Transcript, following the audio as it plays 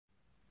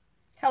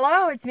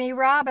Hello, it's me,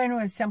 Robin,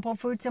 with Simple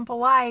Food, Simple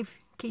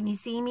Life. Can you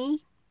see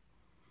me?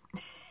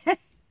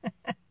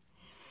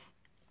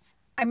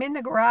 I'm in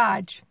the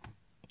garage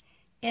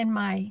in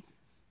my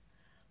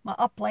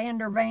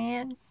Uplander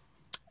van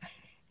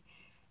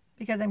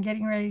because I'm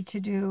getting ready to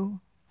do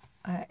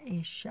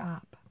a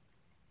shop.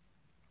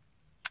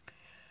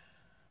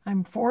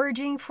 I'm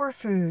foraging for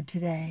food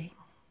today.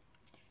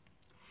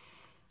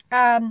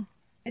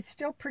 It's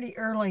still pretty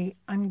early.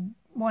 I'm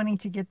wanting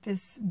to get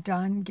this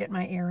done, get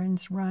my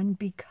errands run,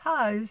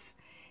 because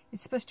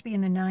it's supposed to be in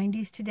the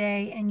 90s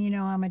today, and you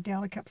know I'm a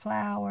delicate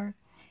flower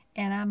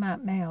and I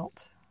might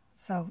melt,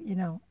 so you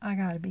know I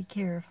gotta be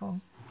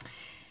careful.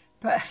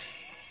 But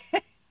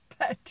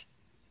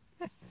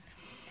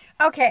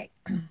okay,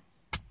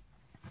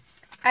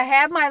 I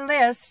have my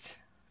list,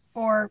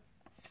 or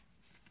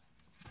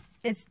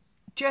it's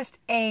just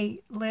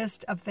a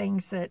list of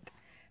things that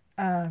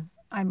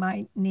I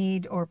might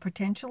need or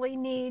potentially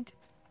need.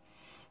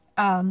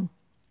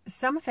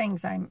 Some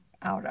things I'm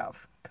out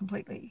of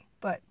completely,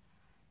 but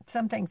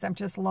some things I'm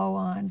just low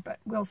on, but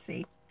we'll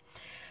see.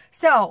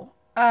 So,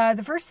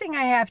 the first thing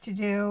I have to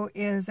do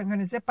is I'm going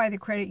to zip by the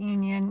credit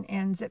union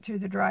and zip through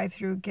the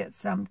drive-thru, get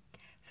some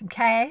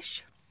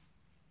cash.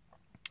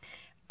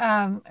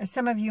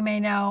 Some of you may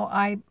know,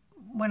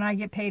 when I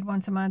get paid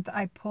once a month,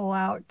 I pull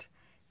out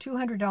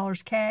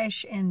 $200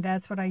 cash, and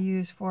that's what I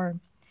use for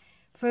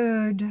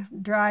food,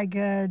 dry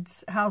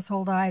goods,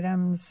 household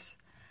items,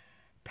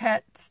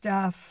 pet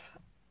stuff,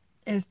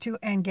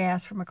 and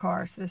gas from a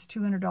car. So that's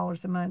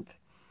 $200 a month.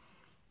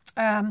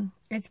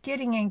 It's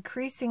getting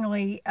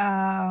increasingly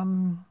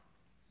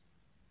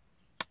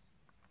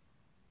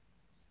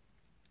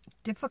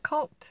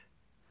difficult,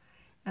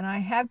 and I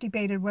have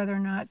debated whether or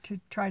not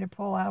to try to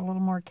pull out a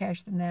little more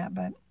cash than that,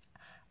 but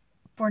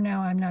for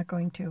now I'm not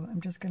going to.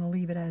 I'm just going to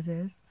leave it as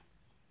is.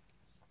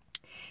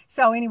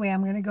 So anyway,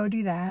 I'm going to go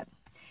do that.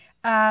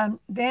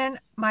 Then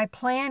my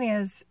plan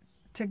is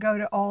to go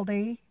to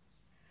Aldi.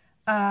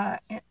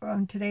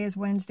 Today is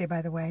Wednesday,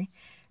 by the way.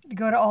 To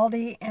go to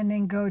Aldi and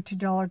then go to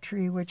Dollar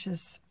Tree, which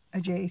is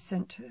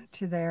adjacent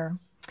to there.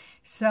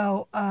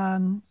 So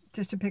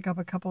just to pick up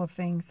a couple of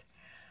things.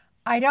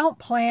 I don't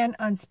plan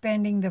on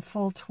spending the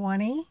full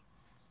 $20,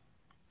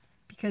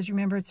 because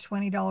remember it's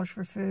 $20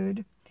 for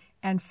food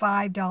and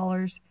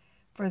 $5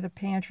 for the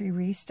pantry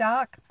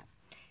restock.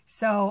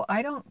 So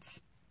I don't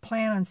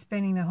plan on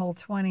spending the whole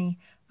 $20.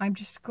 I'm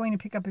just going to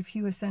pick up a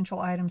few essential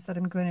items that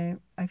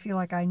I feel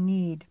like I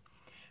need.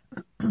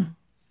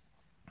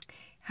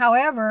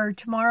 However,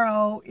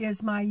 tomorrow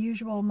is my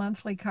usual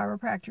monthly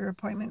chiropractor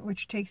appointment,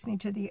 which takes me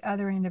to the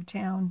other end of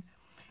town.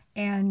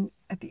 And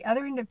at the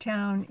other end of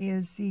town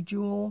is the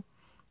Jewel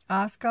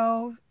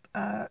Osco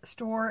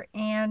store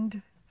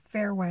and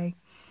Fairway.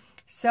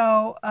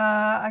 So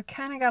I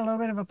kind of got a little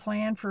bit of a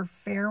plan for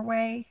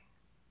Fairway.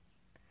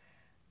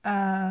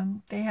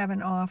 They have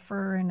an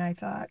offer, and I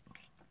thought,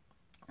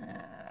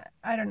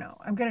 I don't know.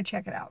 I'm going to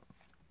check it out.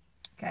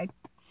 Okay.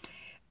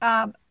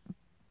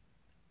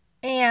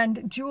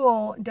 And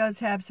Jewel does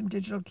have some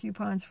digital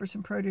coupons for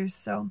some produce.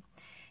 So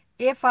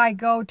if I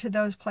go to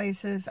those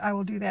places, I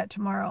will do that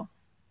tomorrow.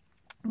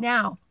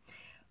 Now,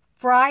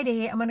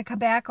 Friday, I'm going to come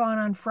back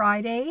on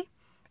Friday,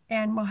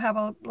 and we'll have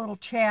a little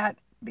chat,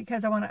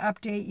 because I want to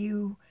update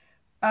you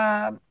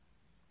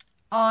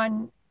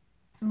on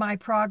my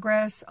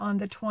progress on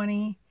the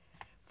 20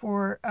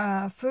 for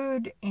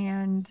food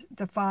and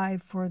the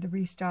 5 for the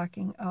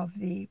restocking of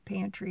the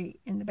pantry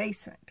in the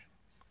basement.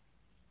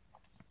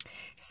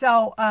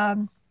 So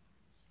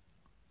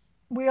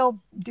we'll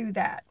do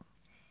that.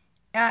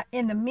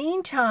 In the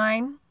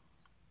meantime,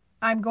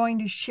 I'm going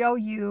to show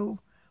you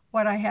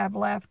what I have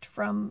left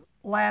from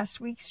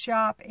last week's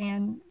shop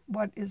and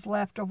what is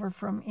left over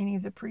from any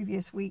of the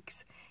previous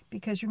weeks,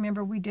 because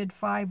remember we did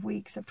 5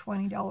 weeks of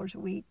 $20 a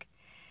week.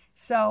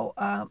 So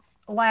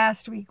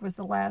last week was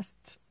the last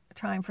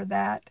time for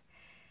that.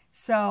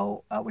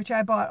 So which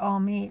I bought all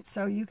meat,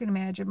 so you can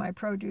imagine my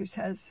produce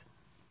has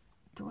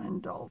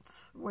dwindled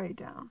way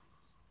down.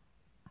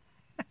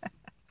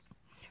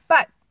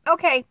 But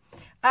okay,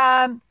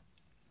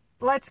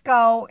 let's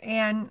go,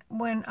 and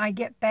when I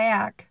get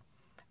back,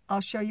 I'll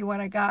show you what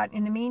I got.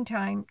 In the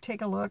meantime,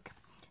 take a look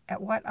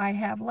at what I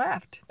have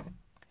left.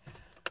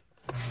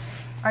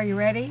 Are you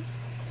ready?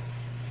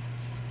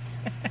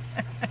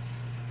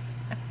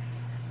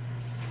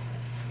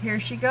 Here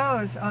she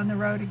goes on the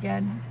road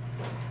again.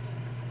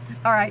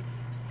 All right,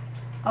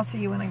 I'll see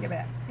you when I get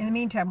back. In the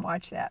meantime,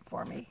 watch that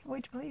for me.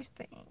 Would you please?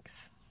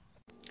 Thanks.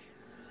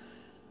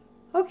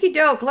 Okie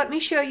doke, let me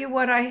show you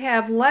what I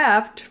have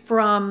left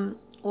from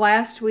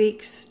last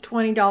week's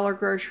 $20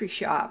 grocery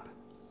shop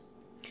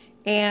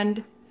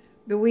and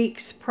the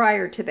weeks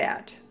prior to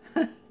that.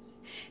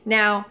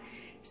 Now,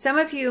 some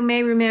of you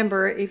may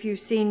remember, if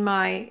you've seen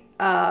my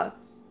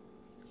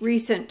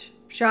recent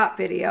shop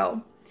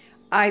video,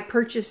 I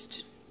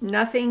purchased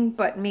nothing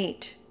but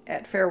meat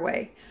at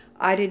Fairway.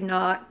 I did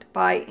not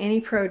buy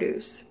any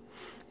produce.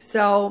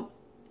 So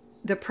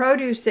the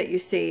produce that you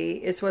see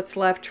is what's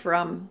left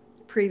from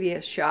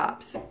previous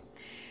shops.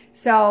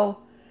 So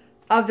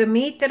Of the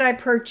meat that I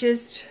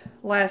purchased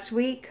last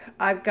week,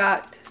 I've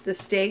got the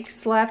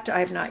steaks left. I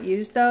have not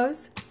used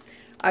those.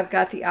 I've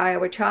got the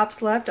Iowa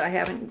chops left. I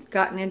haven't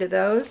gotten into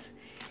those.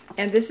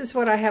 And this is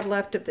what I have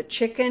left of the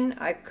chicken.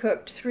 I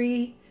cooked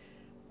 3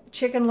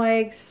 chicken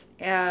legs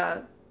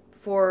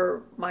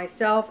for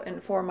myself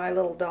and for my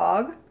little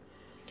dog.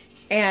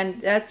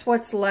 And that's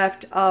what's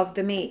left of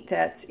the meat.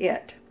 That's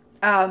it.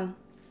 I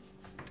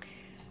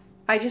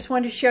just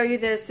wanted to show you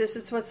this. This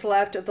is what's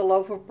left of the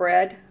loaf of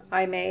bread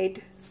I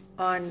made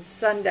on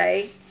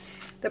Sunday.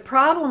 The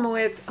problem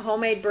with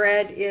homemade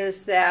bread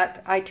is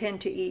that I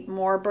tend to eat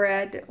more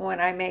bread when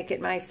I make it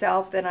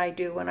myself than I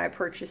do when I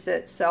purchase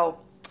it. So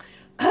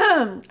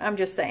I'm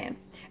just saying.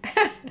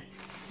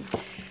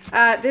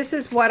 This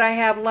is what I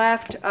have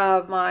left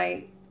of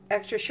my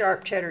extra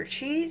sharp cheddar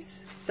cheese.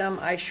 Some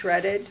I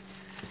shredded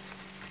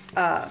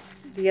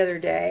the other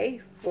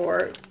day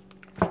for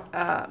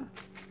a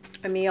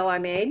meal I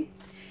made.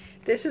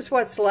 This is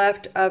what's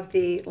left of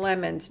the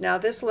lemons. Now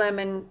this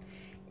lemon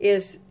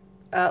is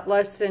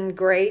less than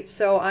great,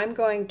 so I'm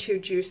going to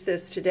juice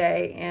this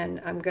today,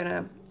 and I'm going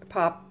to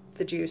pop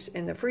the juice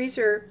in the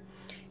freezer,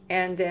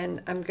 and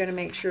then I'm going to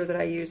make sure that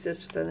I use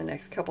this within the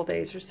next couple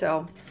days or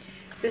so.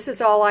 This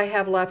is all I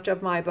have left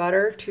of my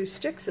butter. 2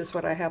 sticks is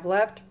what I have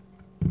left.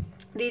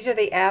 These are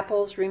the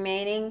apples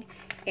remaining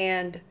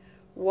and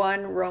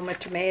 1 Roma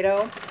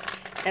tomato,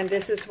 and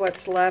this is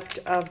what's left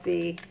of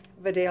the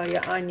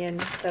Vidalia onion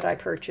that I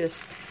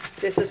purchased.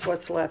 This is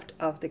what's left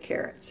of the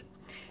carrots.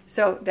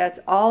 So that's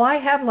all I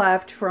have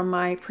left from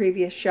my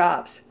previous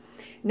shops.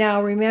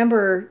 Now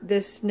remember,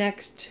 this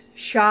next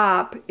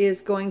shop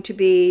is going to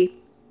be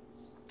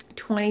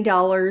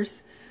 $20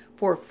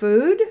 for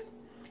food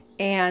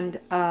and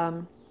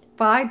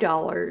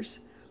 $5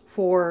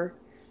 for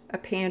a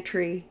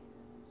pantry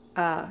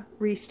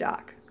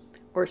restock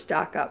or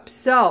stock up.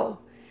 So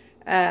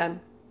I'll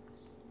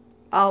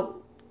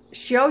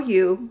show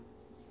you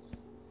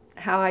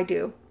how I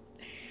do.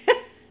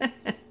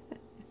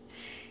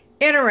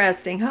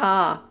 Interesting,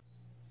 huh?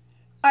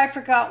 I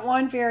forgot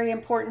one very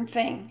important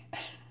thing.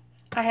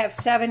 I have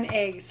 7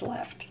 eggs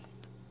left.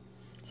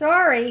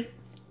 Sorry.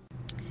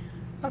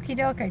 Okie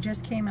doke, I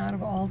just came out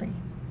of Aldi.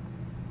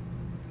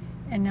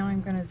 And now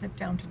I'm going to zip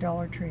down to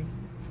Dollar Tree.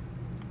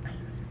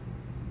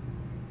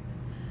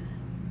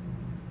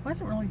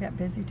 Wasn't really that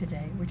busy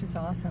today, which is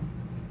awesome.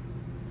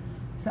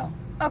 So,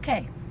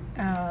 okay.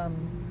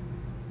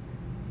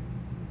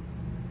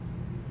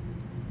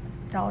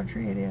 Dollar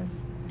Tree it is.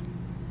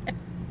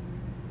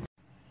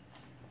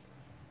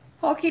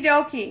 Okie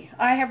dokie,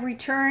 I have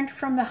returned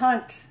from the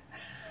hunt.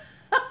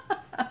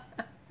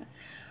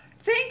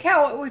 Think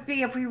how it would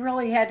be if we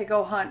really had to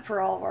go hunt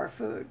for all of our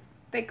food.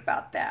 Think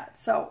about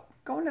that. So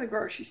going to the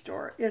grocery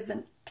store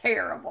isn't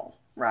terrible,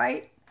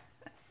 right?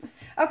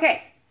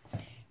 Okay,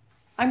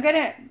 I'm going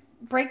to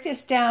break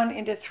this down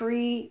into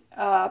 3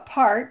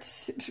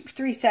 parts,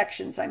 3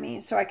 sections, I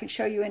mean, so I can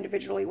show you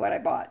individually what I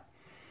bought.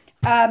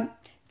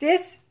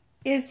 This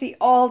is the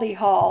Aldi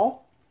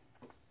haul.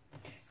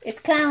 It's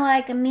kind of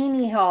like a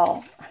mini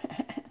haul.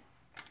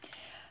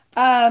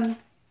 I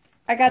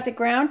got the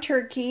ground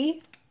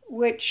turkey,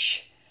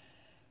 which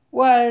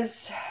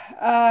was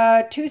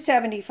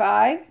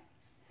 $2.75.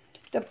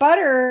 The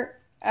butter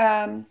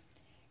had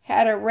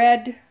a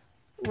red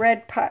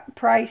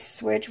price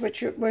switch,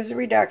 which was a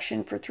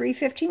reduction for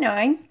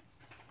 $3.59.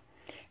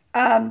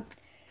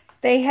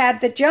 They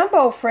had the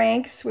jumbo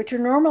franks, which are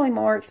normally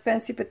more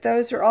expensive, but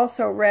those are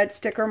also red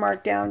sticker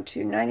marked down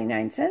to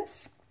 99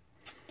 cents.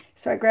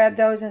 So I grabbed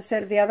those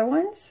instead of the other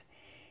ones.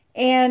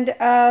 And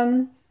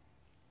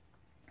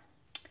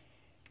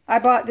I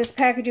bought this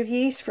package of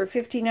yeast for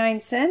 59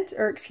 cents,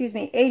 or excuse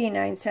me,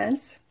 89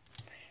 cents.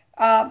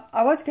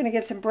 I was going to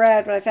get some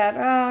bread, but I thought,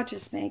 oh, I'll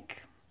just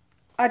make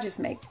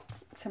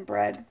some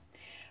bread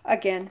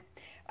again.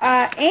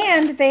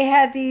 And they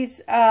had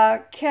these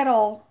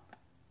kettle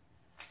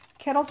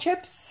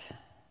chips.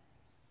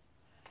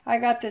 I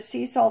got the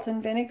sea salt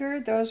and vinegar.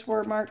 Those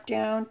were marked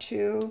down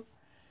to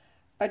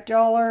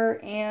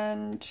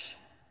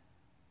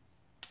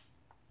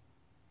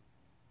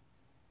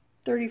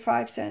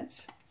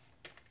 $1.35.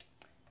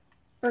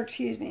 Or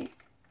excuse me.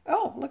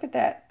 Oh, look at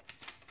that.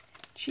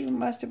 She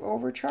must have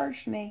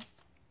overcharged me.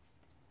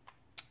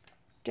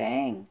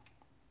 Dang.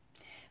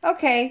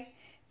 Okay.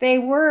 They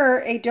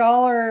were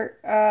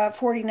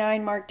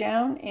 $1.49 marked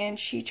down, and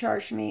she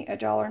charged me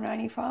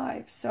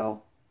 $1.95.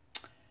 So,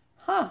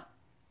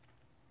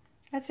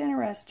 that's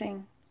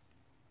interesting.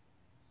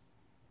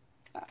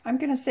 I'm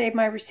going to save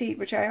my receipt,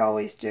 which I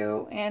always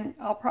do, and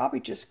I'll probably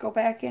just go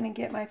back in and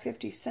get my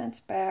 50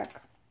 cents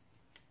back.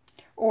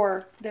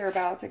 Or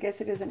thereabouts. I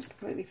guess it isn't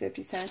completely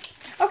 50 cents.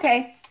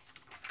 Okay.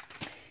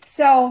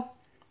 So,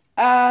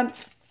 at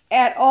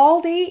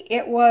Aldi,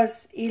 it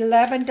was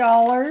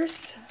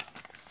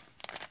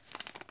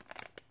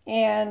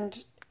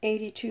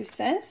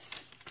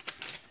 $11.82,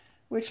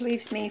 which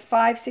leaves me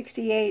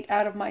 $5.68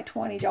 out of my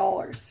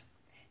 $20.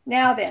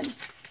 Now then,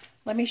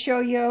 let me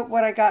show you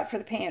what I got for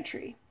the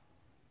pantry.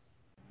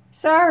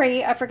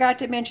 Sorry, I forgot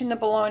to mention the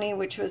bologna,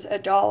 which was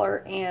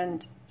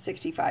 $1.60.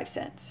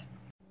 $1.65.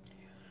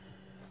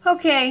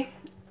 Okay,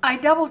 I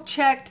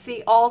double-checked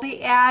the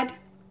Aldi ad,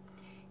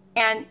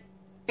 and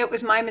it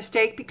was my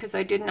mistake because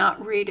I did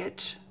not read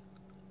it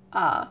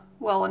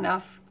well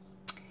enough.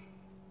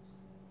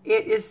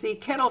 It is the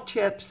kettle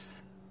chips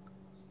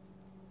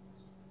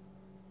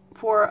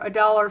for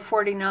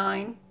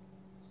 $1.49,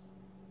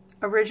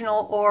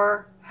 original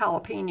or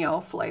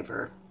jalapeno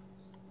flavor.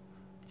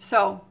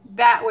 So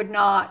that would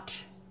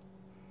not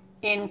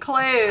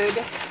include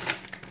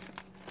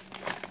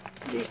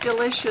these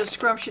delicious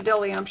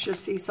scrumptious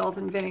sea salt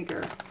and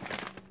vinegar.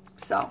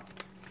 So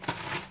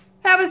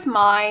that was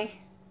my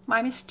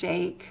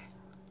mistake.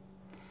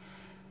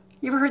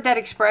 You ever heard that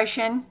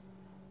expression?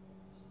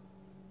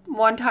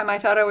 One time I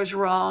thought I was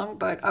wrong,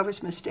 but I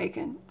was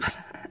mistaken.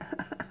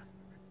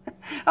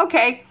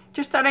 Okay,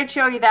 just thought I'd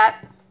show you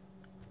that.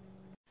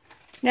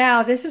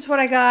 Now, this is what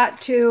I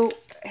got to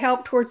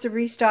help towards the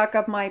restock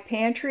of my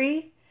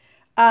pantry.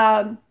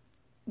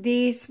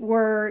 These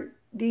are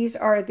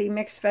the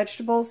mixed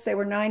vegetables. They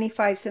were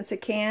 95 cents a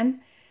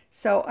can.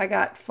 So I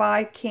got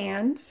 5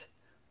 cans,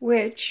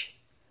 which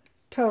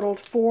totaled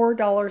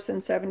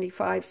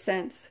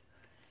 $4.75,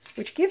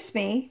 which gives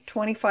me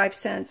 25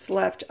 cents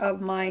left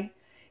of my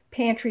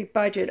pantry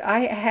budget.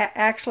 I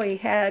actually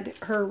had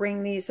her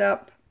ring these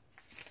up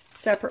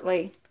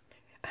separately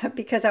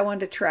because I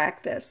wanted to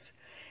track this,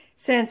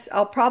 since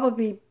I'll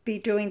probably be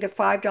doing the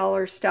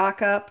 $5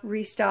 stock up,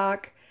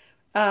 restock,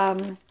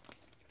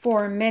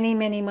 for many,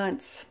 many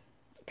months,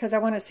 because I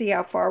want to see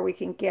how far we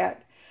can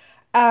get.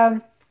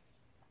 I'll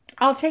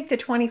take the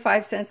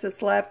 25 cents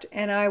that's left,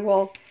 and I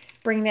will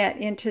bring that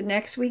into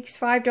next week's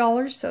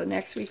 $5. So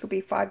next week will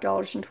be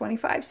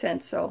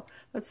 $5.25. So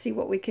let's see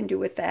what we can do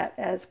with that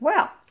as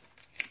well.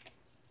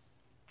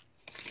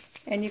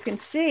 And you can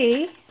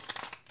see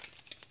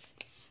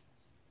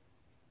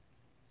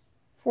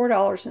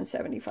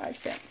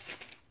 $4.75.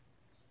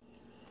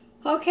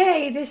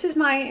 Okay, this is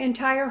my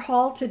entire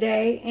haul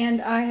today, and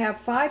I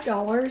have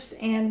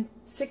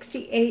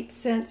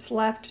 $5.68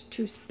 left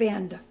to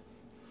spend.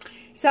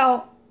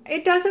 So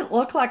it doesn't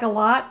look like a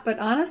lot, but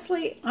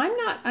honestly, I'm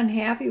not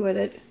unhappy with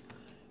it.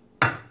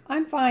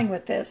 I'm fine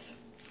with this.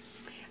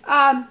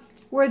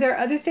 Were there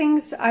other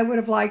things I would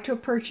have liked to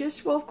have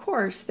purchased? Well, of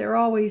course, there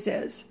always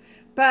is.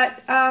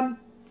 But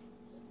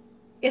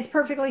it's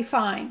perfectly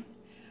fine.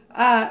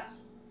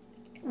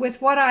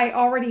 With what I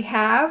already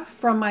have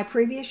from my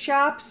previous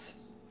shops,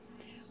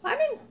 I'm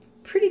in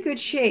pretty good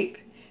shape.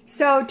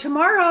 So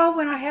tomorrow,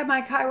 when I have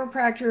my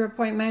chiropractor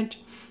appointment,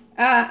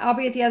 I'll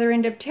be at the other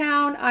end of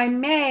town. I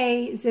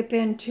may zip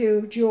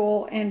into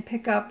Jewel and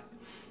pick up,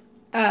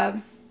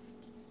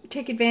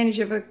 take advantage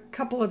of a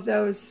couple of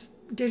those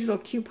digital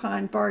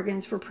coupon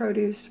bargains for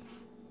produce.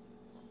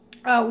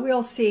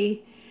 We'll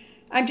see.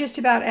 I'm just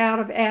about out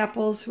of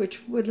apples,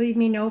 which would leave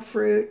me no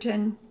fruit,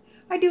 and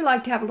I do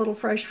like to have a little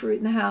fresh fruit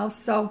in the house,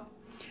 so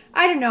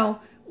I don't know.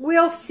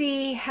 We'll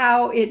see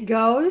how it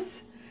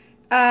goes.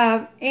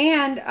 And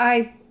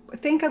I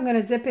think I'm going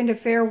to zip into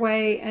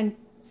Fairway and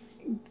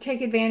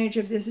take advantage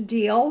of this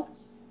deal,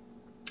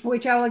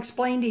 which I'll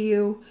explain to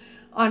you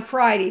on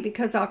Friday,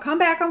 because I'll come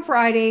back on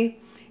Friday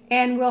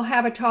and we'll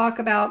have a talk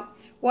about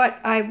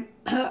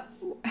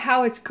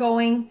how it's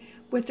going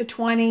with the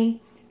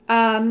 20,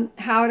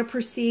 how to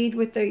proceed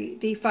with the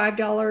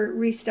 $5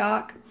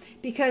 restock,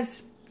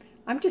 because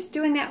I'm just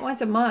doing that once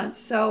a month,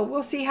 so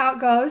we'll see how it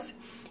goes,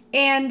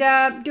 and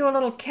do a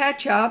little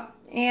catch up,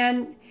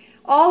 and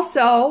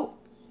also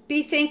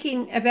be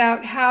thinking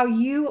about how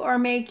you are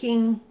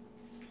making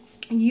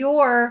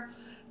your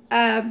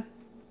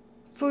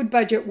food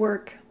budget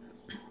work,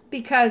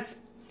 because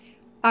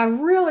I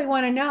really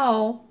want to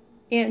know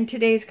in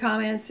today's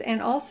comments,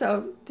 and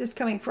also this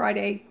coming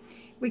Friday,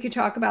 we could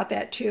talk about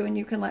that too, and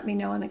you can let me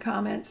know in the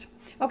comments.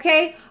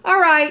 Okay, all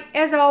right,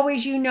 as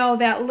always, you know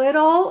that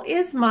little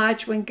is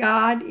much when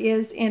God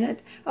is in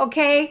it,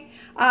 okay?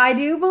 I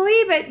do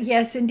believe it.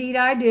 Yes, indeed,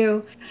 I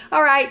do.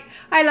 All right,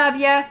 I love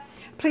you.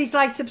 Please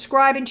like,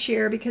 subscribe, and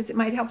share, because it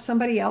might help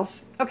somebody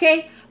else.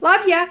 Okay,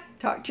 love ya.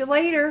 Talk to you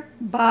later.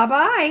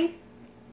 Bye-bye.